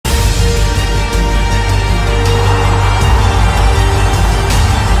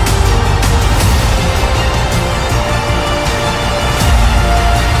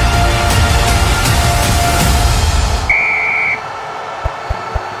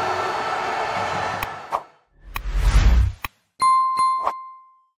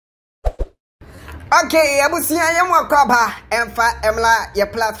Okay, abusia yem wakwaba emfa emla ye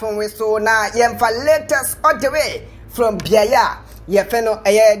platform we so na yemfa latest all the way from Biaya ye feno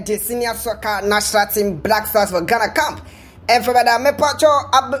the senior soccer national team Black Stars for Ghana camp. And for that me pacho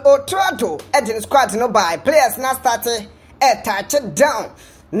otrado edin squad no by players na started touch it down.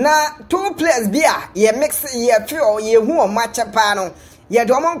 Na two players bia ye mix ye feel ye hu match pa no ye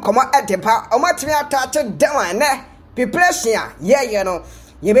do mon komo edepa o matimi attach it down na preparation ye no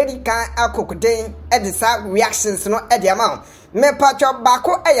ye bedi kan akokuden edisa reactions no ediamount me pacho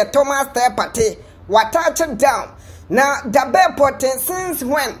bako Thomas Partey attach it down. Now the best important since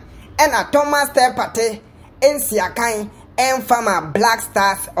when and Thomas Partey in Siakai and former Black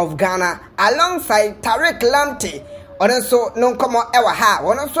Stars of Ghana alongside Tariq Lamptey. Also, no come on ever ha.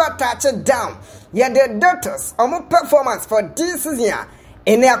 One also touch it down. Yeah, the doctors on performance for this season.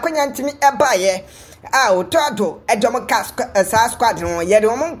 In the Aquanian to me a buyer. Otrado, a Jomo squad. Yeah, the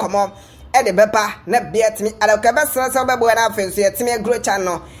woman come on at the Bepa, not beat me. I don't care about some offense. Yeah, to me a great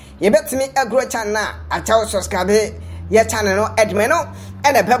channel. You bet me a great channel. I tell subscribe. Yeah, channel Edmeno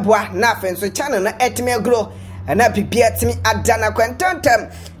and a Pepwa, nothing. So channel at me grow. And I prepare to me at Dana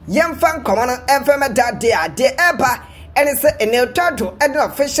Quentin. Young fan come on and from a dad there, dear Eba. And it's a new tattoo and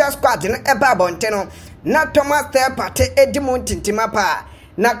an official squad in a babonteno. Not Thomas Partey Edmund Tintimapa.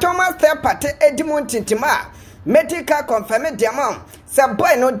 Not Thomas Partey Edmund Tintima. Medical confirmed the amount. Some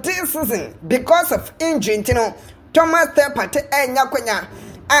boy no this season because of injury. Thomas Partey and Yakonya.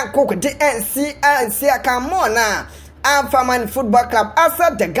 And cook the NC and Siakamona. And Farman Football Club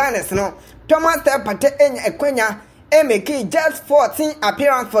outside the Ghana. No. Thomas Partey and Yakonya. Make just 14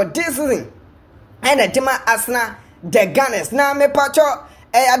 appearance for this season. And a Tima Asna. The Gunners now me pacho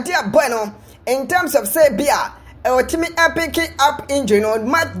a dear bueno in terms of say beer or Timmy picking up injury no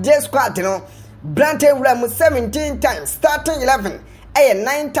match day squad Brante Ram 17 times starting 11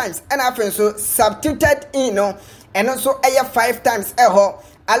 9 times and after so substituted and also 5 times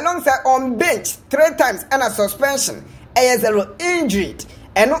alongside on bench 3 times and a suspension 0 injured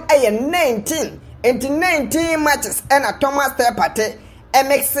and no 19 into 19 matches and a Thomas Partey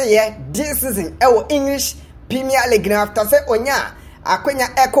MX this season English Premier League now after say onya akwenya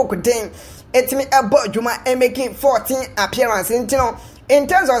ekokuden etimi ebo juma making 14 appearance in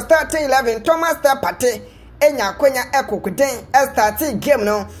terms of starting 11 Thomas Partey enya akwenya ekokuden starting game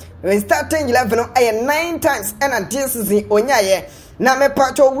no when starting 11 no 9 times and this season onya ye na me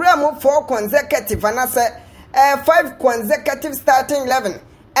pacho wura 4 consecutive and say 5 consecutive starting 11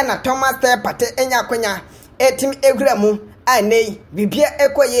 and Thomas Partey enya akwenya etimi egura mu anei bibia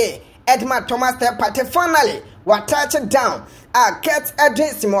ekoye Edma Thomas Partey finally was touched down. Cat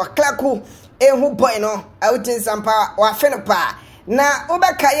against him or Klaku, who boy no, out in Sampa or Fenopa. Now,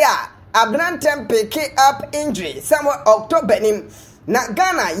 Obakaya, a Blantem pick up injury, somewhere October him. Now,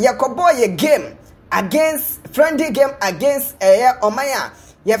 Ghana, Yakoboy game against friendly game against Omaya,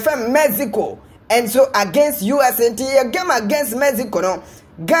 ye from Mexico, and so against US and a game against Mexico. No,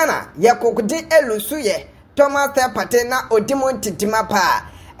 Ghana, Yakokudi Elusuye, Thomas Partey na Odimon Titimapa.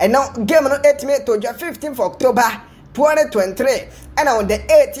 And now game on 8 May to 15th October 2023 and on the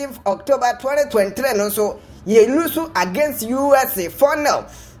 18th October 2023 and also ye lose against USA 4-0.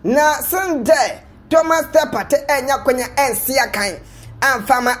 Now Sunday Thomas Partey enyakonya ensiakan and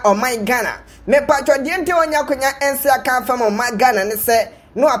farmer on my Ghana. Me patro diente onyakonya ensiakan farmer on my Ghana ne say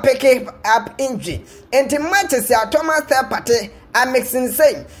no a pick up injury. And the matches ya Thomas Partey are mixing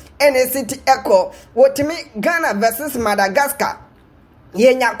same NACT Echo wotimi Ghana versus Madagascar.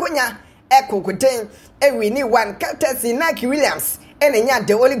 Ye nyakonya ekokuten wini one courtesy Nike Williams enya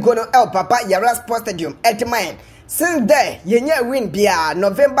the only goal El Papa Yara Sports Stadium at mine. Since there yenya win bia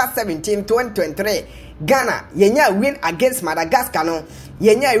November 17, 2023 Ghana yenya win against Madagascar no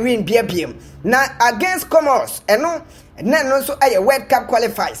yenya win bia biem na against Comoros eno no so a World Cup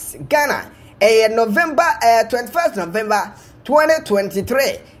qualifies Ghana November 21st November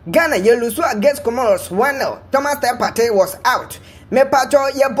 2023 Ghana ye lose against Comoros 1-0. Thomas Partey was out. Me pacho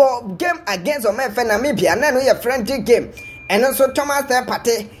yebo game against Omefe Namibia na no ye friendly game and also Thomas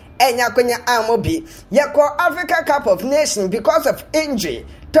Partey enya konya amobi yeko Africa Cup of Nations because of injury.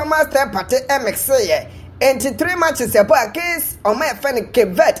 Thomas Partey MX and 3 matches against Omefe Cape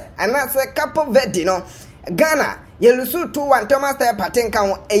Verde and that's a Cape Verde no Ghana ye lose 2-1 Thomas Partey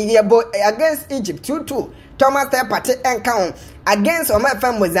count yebo against Egypt 2-2 Thomas Partey encounter against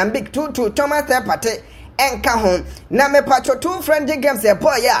Omefe Mozambique 2-2 Thomas Partey enka home na me patcho 2 friendly games e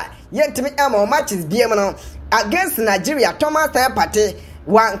boy ya yetimi amo matches biem no against Nigeria Thomas Partey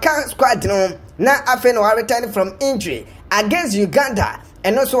one squad no na afen no return from injury against Uganda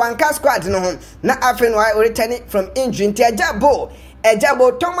and also one squad no na afen no return from injury ntia jabo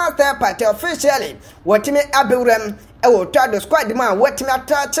ejabo Thomas Partey officially wotimi abewram ewo twado squad man wotimi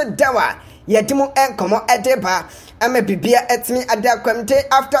atache dawa yedimu enkomo edeba ama bibia etimi adakwamte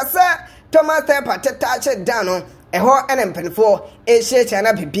after sir Thomas Partey tache down eho enempenfo ehye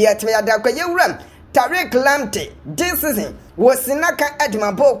na bibia etimi adakwa yewram Tariq Lamptey this season was sinaka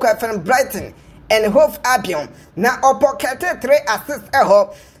edma ball from Brighton and Hove Albion na opokete 3 assists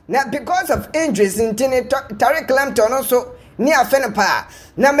eho na because of injuries in Tariq Lamptey also ni afene pa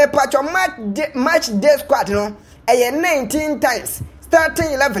na me patcho match day squad no 19 times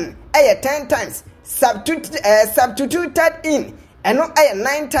starting 11 10 times substituted in and no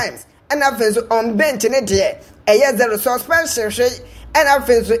 9 times and afenso on bench ne de zero suspension and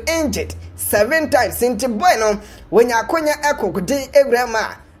afenso injured 7 times into boy no when yakonya ekokudi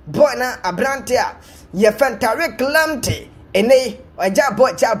egrama boy na abrante a ye Tariq Lamptey ene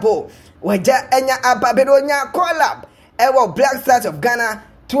jabo waja enya ababedo nya collab ewo Black Stars of Ghana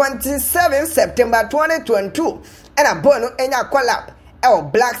 27 September 2022 and a boy no enya collab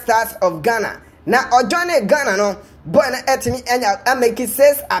ewo Black Stars of Ghana na ojone Ghana no boy na etimi enya ameki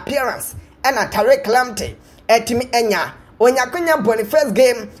 6 appearance and a Tariq Lamptey etimi enya onyakonya boni first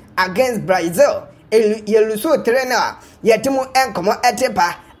game against Brazil yeluso trainer yetimu enkomo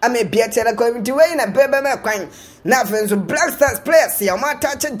etepa ame biatere community way na bebe me kwan na fenso Black Stars players ya ma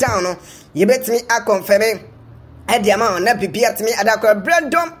touch down no yebetimi a confirm edi ama na bibiatimi adakwa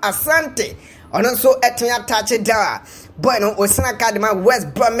Brandon Asante ono so etimi attach down boy no osina kadima West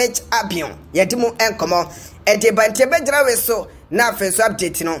Bromwich Albion yetimu enkomo edi bante bejira we so na fenso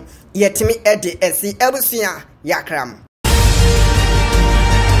update no yetimi edi esi ebusia yakram